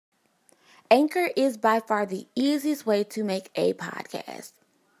Anchor is by far the easiest way to make a podcast.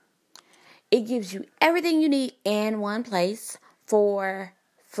 It gives you everything you need in one place for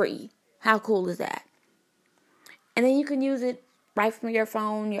free. How cool is that? And then you can use it right from your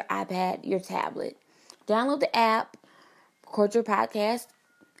phone, your iPad, your tablet. Download the app, record your podcast,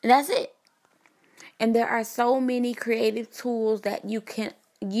 and that's it. And there are so many creative tools that you can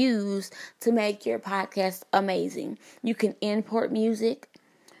use to make your podcast amazing. You can import music.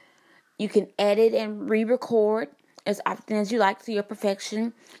 You can edit and re-record as often as you like to your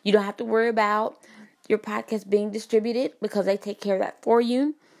perfection. You don't have to worry about your podcast being distributed because they take care of that for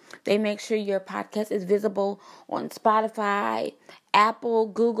you. They make sure your podcast is visible on Spotify, Apple,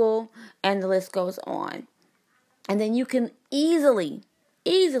 Google, and the list goes on. And then you can easily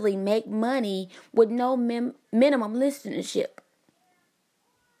make money with no minimum listenership.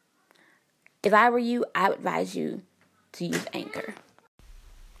 If I were you, I would advise you to use Anchor.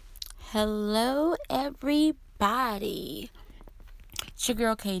 Hello, everybody. It's your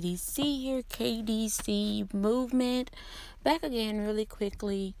girl KDC here, KDC Movement. Back again really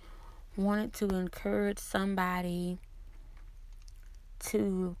quickly. Wanted to encourage somebody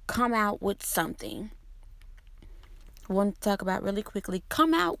to come out with something. Want to talk about really quickly.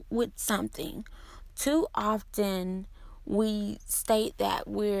 Come out with something. Too often we state that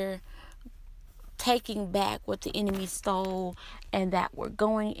we're taking back what the enemy stole and that we're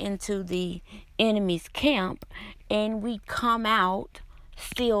going into the enemy's camp, and we come out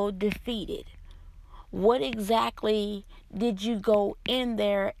still defeated. What exactly did you go in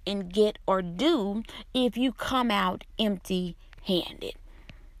there and get or do if you come out empty-handed?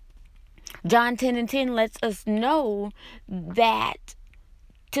 John 10:10 lets us know that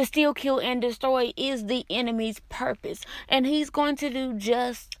to steal, kill, and destroy is the enemy's purpose, and he's going to do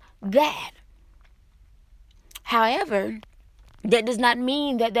just that. However, that does not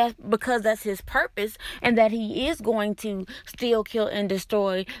mean that that's because that's his purpose and that he is going to steal, kill, and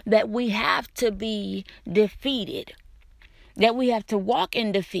destroy, that we have to be defeated, that we have to walk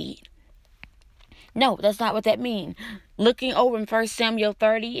in defeat. No, that's not what that means. Looking over in 1 Samuel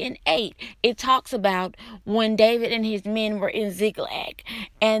 30:8, it talks about when David and his men were in Ziklag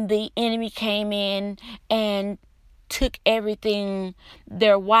and the enemy came in and took everything,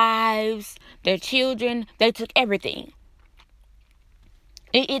 their wives, their children, they took everything.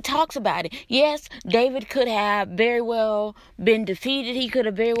 It talks about it. Yes, David could have very well been defeated. He could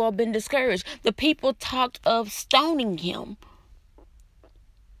have very well been discouraged. The people talked of stoning him.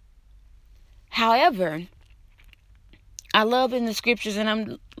 However, I love in the scriptures, and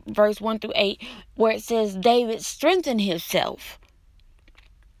I'm verse 1-8, where it says David strengthened himself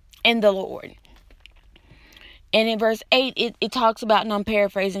in the Lord. And in verse 8, it talks about, and I'm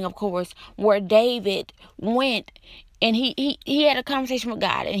paraphrasing, of course, where David went and he had a conversation with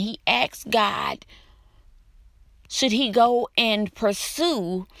God, and he asked God, should he go and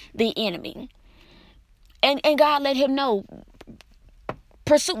pursue the enemy? And God let him know,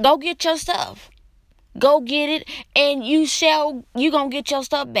 go get your stuff. Go get it, and you gonna get your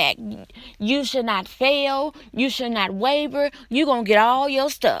stuff back. You should not fail. You should not waver. You gonna get all your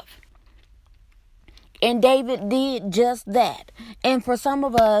stuff. And David did just that. And for some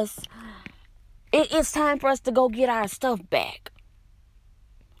of us, it's time for us to go get our stuff back.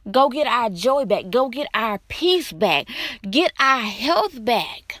 Go get our joy back. Go get our peace back. Get our health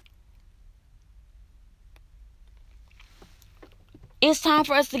back. It's time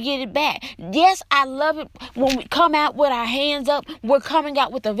for us to get it back. Yes, I love it when we come out with our hands up. We're coming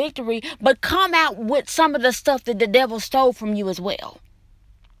out with a victory, but come out with some of the stuff that the devil stole from you as well.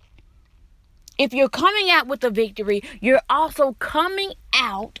 If you're coming out with a victory, you're also coming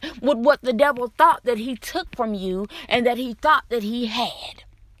out with what the devil thought that he took from you and that he thought that he had.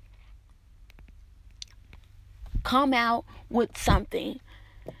 Come out with something.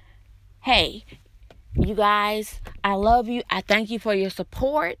 Hey, you guys, I love you. I thank you for your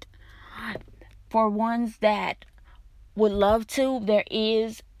support. For ones that would love to, there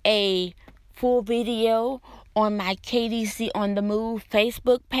is a full video on my KDC on the Move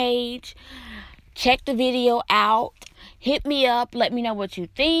Facebook page. Check the video out. Hit me up. Let me know what you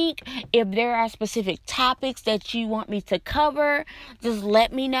think. If there are specific topics that you want me to cover, just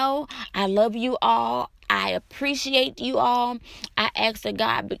let me know. I love you all. I appreciate you all. I ask that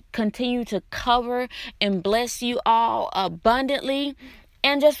God continue to cover and bless you all abundantly.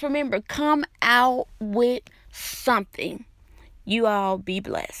 And just remember, come out with something. You all be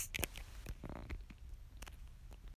blessed.